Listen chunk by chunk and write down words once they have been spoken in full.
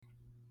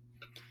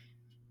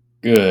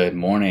Good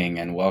morning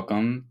and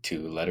welcome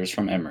to Letters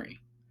from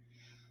Emery.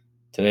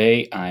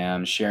 Today I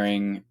am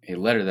sharing a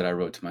letter that I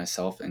wrote to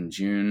myself in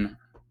June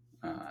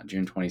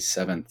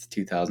 27th,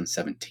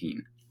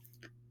 2017.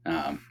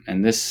 And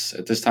at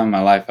this time of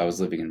my life, I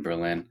was living in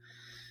Berlin,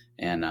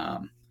 and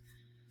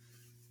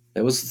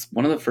it was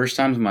one of the first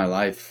times in my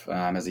life,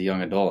 as a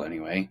young adult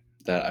anyway,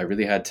 that I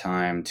really had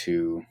time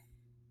to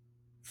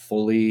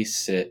fully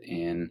sit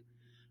in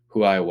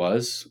who I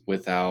was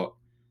without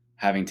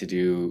having to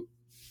do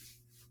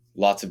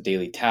lots of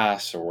daily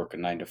tasks or work a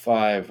 9 to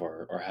 5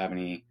 or have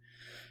any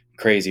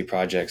crazy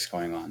projects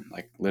going on.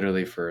 Like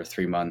literally for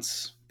 3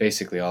 months,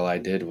 basically all I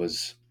did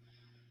was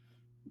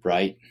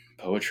write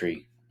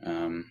poetry,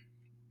 and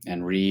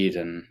read,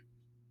 and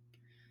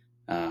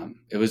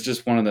it was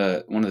just one of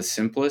the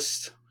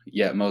simplest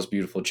yet most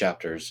beautiful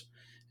chapters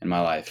in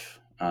my life.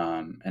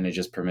 And it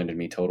just permitted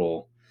me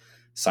total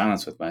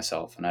silence with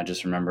myself. And I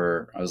just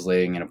remember I was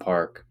laying in a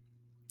park,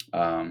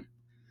 um,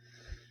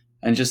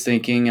 and just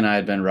thinking, and I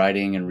had been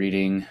writing and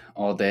reading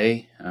all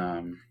day.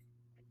 I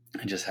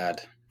just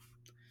had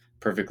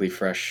perfectly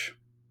fresh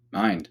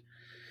mind,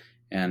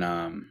 and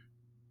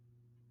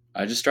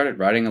I just started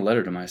writing a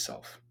letter to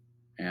myself,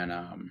 and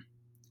I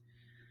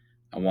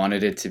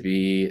wanted it to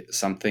be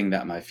something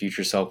that my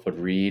future self would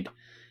read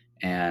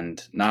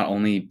and not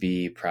only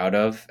be proud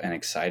of and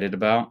excited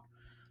about,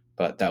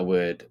 but that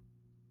would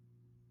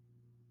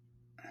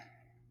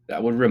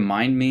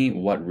remind me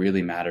what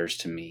really matters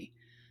to me,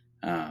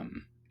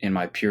 in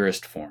my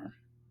purest form.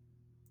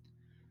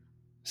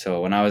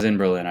 So when I was in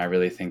Berlin, I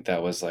really think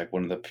that was like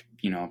one of the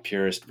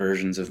purest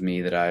versions of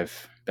me that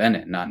I've been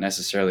in. Not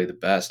necessarily the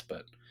best,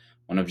 but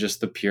one of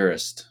just the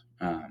purest.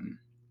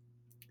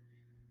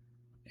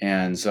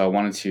 And so I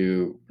wanted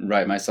to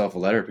write myself a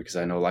letter because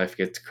I know life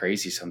gets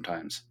crazy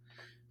sometimes,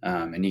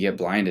 and you get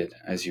blinded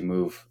as you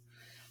move,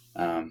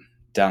 down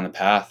the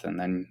path, and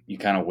then you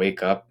kind of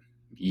wake up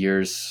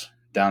years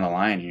down the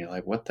line, and you're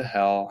like, "What the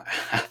hell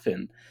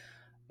happened?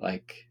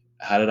 Like,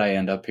 how did I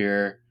end up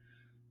here?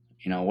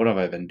 What have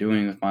I been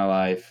doing with my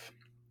life?"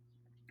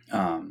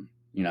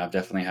 I've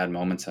definitely had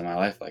moments in my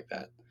life like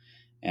that,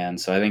 and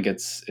so I think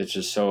it's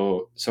just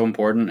so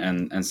important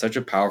and such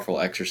a powerful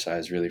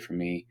exercise, really, for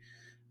me.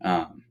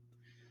 Um,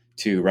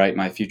 to write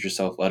my future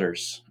self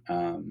letters,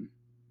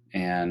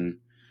 and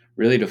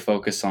really to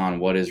focus on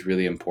what is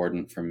really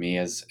important for me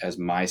as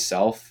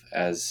myself,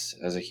 as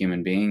a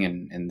human being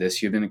in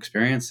this human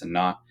experience, and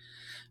not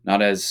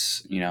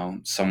as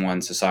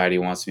someone society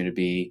wants me to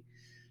be,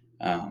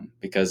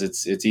 because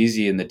it's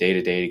easy in the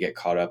day-to-day to get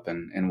caught up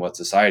in what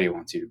society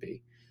wants you to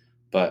be.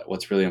 But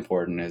what's really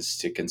important is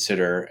to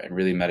consider and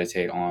really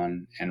meditate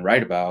on and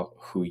write about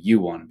who you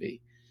want to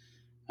be.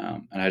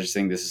 And I just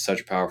think this is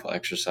such a powerful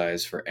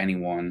exercise for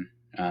anyone,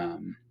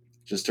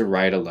 just to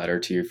write a letter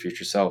to your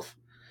future self.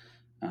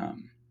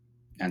 Um,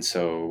 and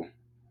so,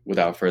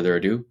 without further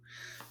ado,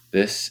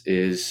 this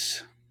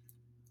is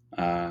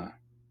a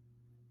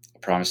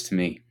promise to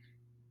me.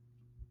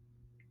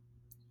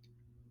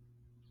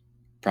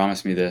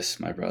 Promise me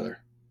this, my brother.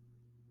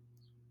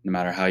 No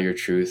matter how your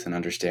truth and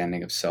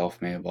understanding of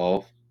self may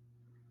evolve,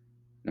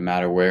 no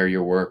matter where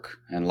your work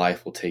and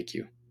life will take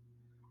you,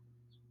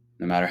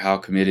 no matter how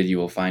committed you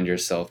will find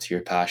yourself to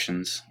your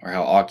passions or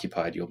how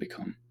occupied you'll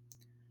become,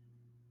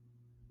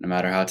 no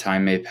matter how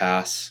time may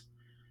pass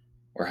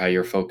or how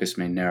your focus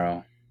may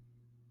narrow,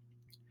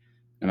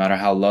 no matter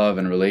how love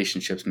and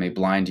relationships may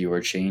blind you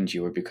or change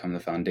you or become the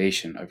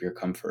foundation of your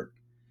comfort,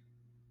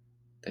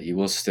 that you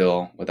will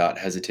still, without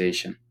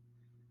hesitation,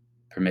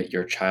 permit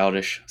your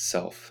childish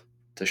self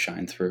to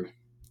shine through.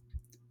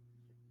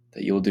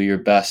 That you will do your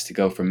best to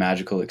go for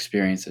magical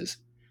experiences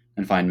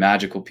and find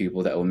magical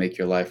people that will make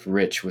your life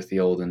rich with the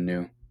old and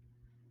new.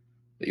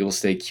 That you will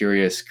stay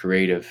curious,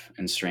 creative,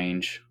 and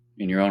strange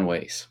in your own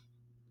ways.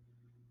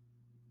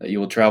 That you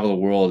will travel the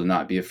world and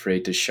not be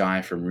afraid to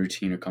shy from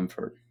routine or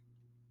comfort.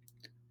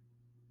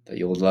 That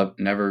you will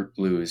never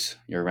lose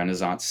your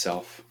Renaissance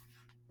self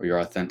or your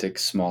authentic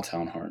small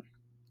town heart.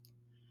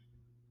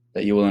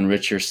 That you will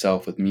enrich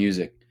yourself with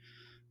music,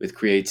 with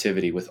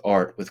creativity, with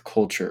art, with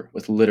culture,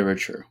 with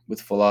literature,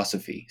 with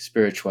philosophy,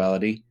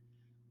 spirituality,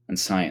 and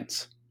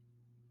science.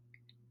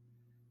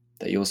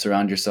 That you will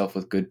surround yourself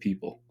with good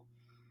people,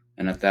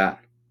 and at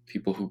that,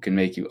 people who can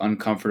make you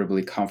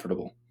uncomfortably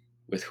comfortable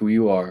with who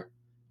you are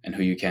and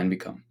who you can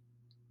become.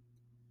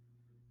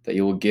 That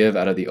you will give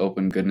out of the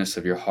open goodness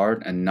of your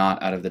heart and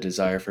not out of the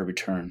desire for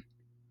return.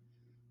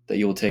 That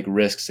you will take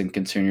risks and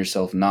concern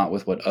yourself not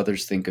with what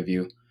others think of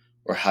you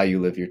or how you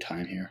live your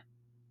time here.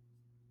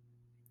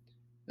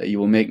 That you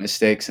will make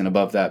mistakes and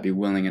above that be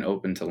willing and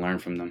open to learn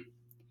from them.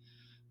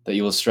 That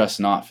you will stress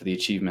not for the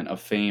achievement of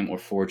fame or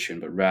fortune,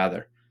 but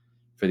rather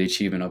for the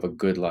achievement of a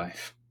good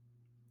life,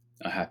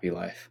 a happy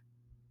life,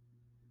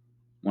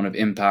 one of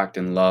impact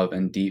and love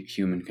and deep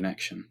human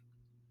connection.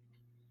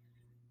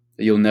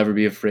 That you'll never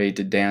be afraid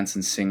to dance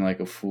and sing like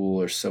a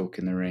fool or soak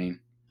in the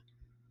rain.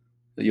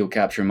 That you'll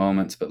capture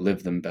moments but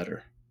live them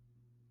better.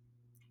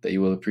 That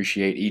you will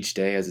appreciate each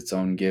day as its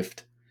own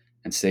gift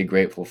and stay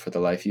grateful for the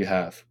life you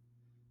have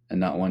and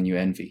not one you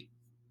envy.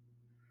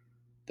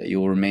 that you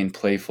will remain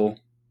playful,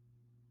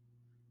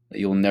 that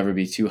you will never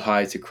be too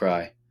high to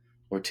cry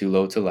or too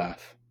low to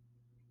laugh,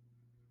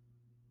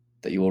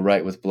 that you will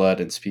write with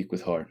blood and speak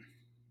with heart,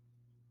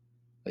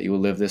 that you will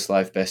live this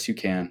life best you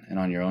can and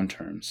on your own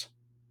terms,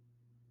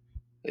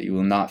 that you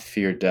will not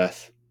fear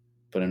death,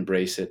 but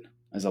embrace it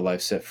as a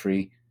life set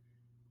free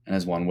and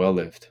as one well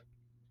lived.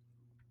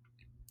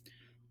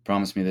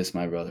 Promise me this,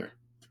 my brother,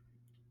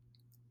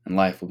 and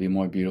life will be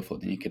more beautiful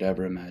than you could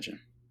ever imagine.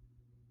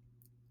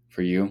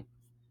 For you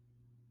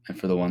and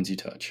for the ones you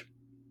touch.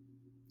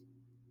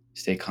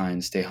 Stay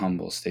kind, stay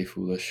humble, stay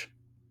foolish.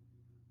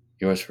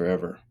 Yours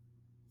forever,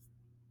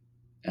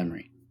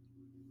 Emery.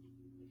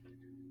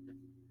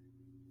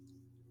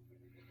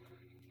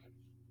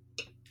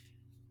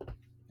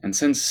 And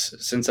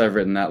since I've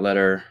written that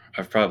letter,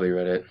 I've probably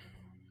read it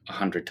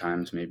 100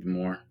 times, maybe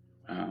more.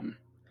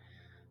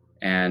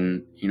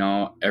 And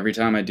every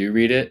time I do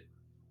read it,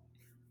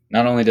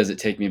 not only does it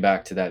take me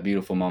back to that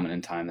beautiful moment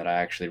in time that I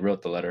actually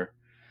wrote the letter,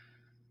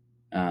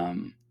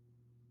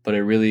 but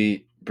it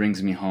really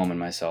brings me home in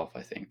myself,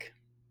 I think.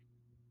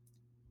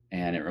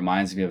 And it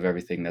reminds me of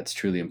everything that's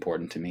truly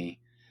important to me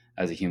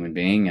as a human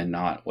being, and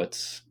not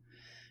what's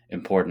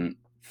important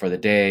for the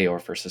day or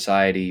for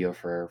society or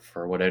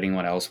for what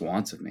anyone else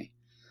wants of me.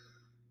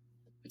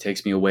 It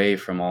takes me away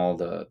from all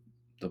the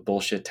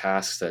bullshit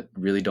tasks that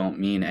really don't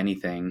mean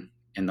anything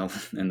in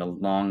the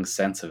long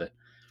sense of it,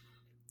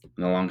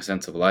 in the long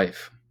sense of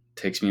life.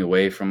 It takes me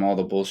away from all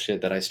the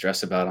bullshit that I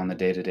stress about on the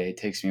day-to-day. It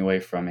takes me away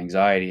from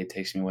anxiety. It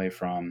takes me away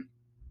from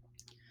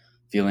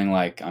feeling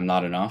like I'm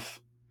not enough,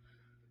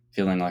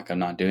 feeling like I'm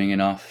not doing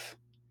enough.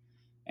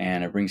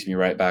 And it brings me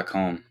right back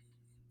home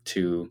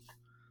to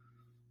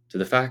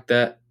the fact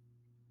that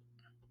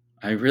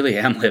I really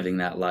am living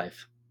that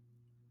life.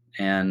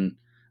 And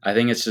I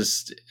think it's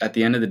just, at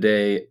the end of the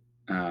day,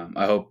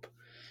 I hope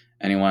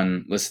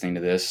anyone listening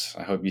to this,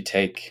 I hope you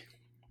take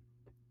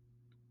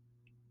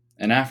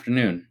an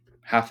afternoon,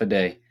 half a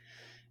day,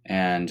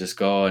 and just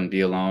go and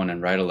be alone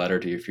and write a letter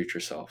to your future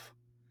self.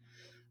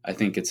 I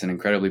think it's an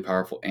incredibly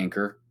powerful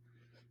anchor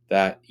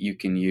that you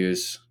can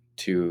use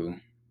to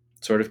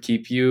sort of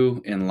keep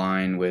you in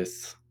line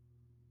with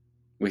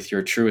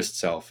your truest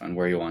self and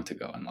where you want to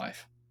go in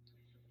life.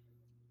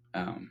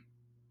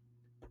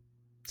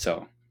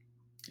 So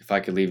if I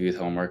could leave you with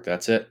homework,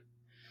 that's it.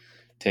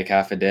 Take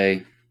half a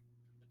day,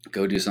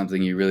 go do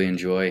something you really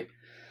enjoy.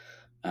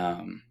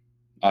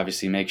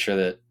 Obviously make sure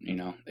that,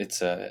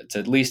 it's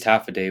at least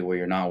half a day where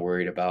you're not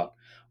worried about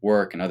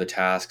work and other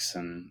tasks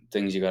and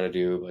things you got to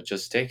do, but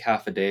just take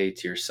half a day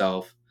to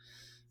yourself.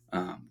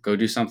 Go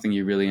do something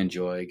you really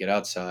enjoy, get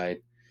outside,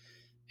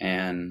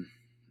 and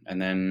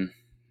then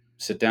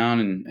sit down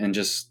and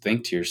just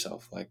think to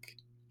yourself, like,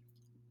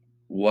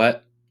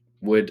 what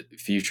would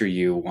future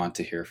you want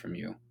to hear from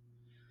you?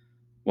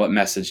 What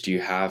message do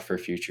you have for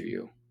future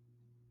you?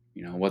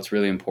 What's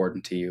really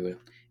important to you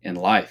in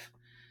life,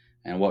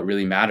 and what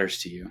really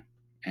matters to you?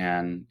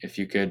 And if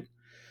you could,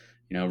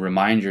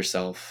 remind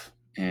yourself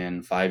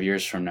in 5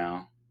 years from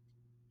now,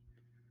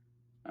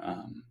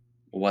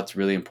 what's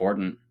really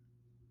important,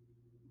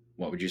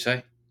 what would you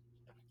say?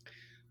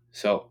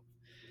 So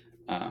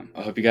I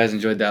hope you guys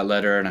enjoyed that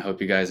letter, and I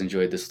hope you guys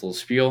enjoyed this little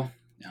spiel.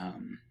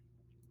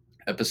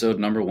 Episode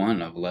number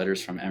 1 of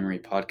Letters from Emery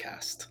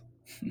podcast.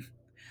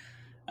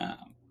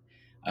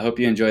 I hope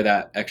you enjoy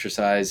that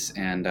exercise.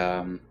 And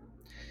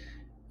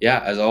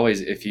as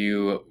always, if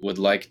you would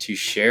like to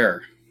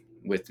share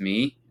with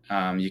me,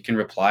 you can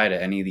reply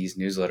to any of these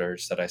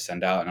newsletters that I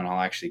send out, and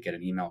I'll actually get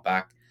an email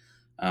back.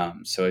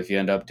 So if you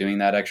end up doing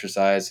that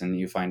exercise and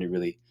you find it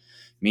really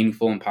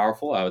meaningful and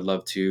powerful, I would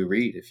love to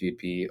read if you'd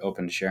be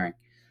open to sharing.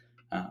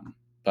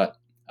 But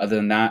other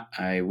than that,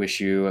 I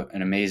wish you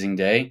an amazing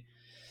day,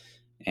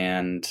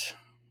 and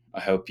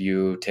I hope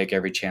you take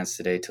every chance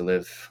today to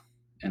live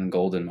in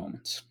golden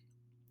moments.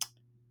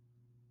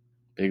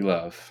 Big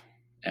love,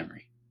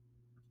 Emery.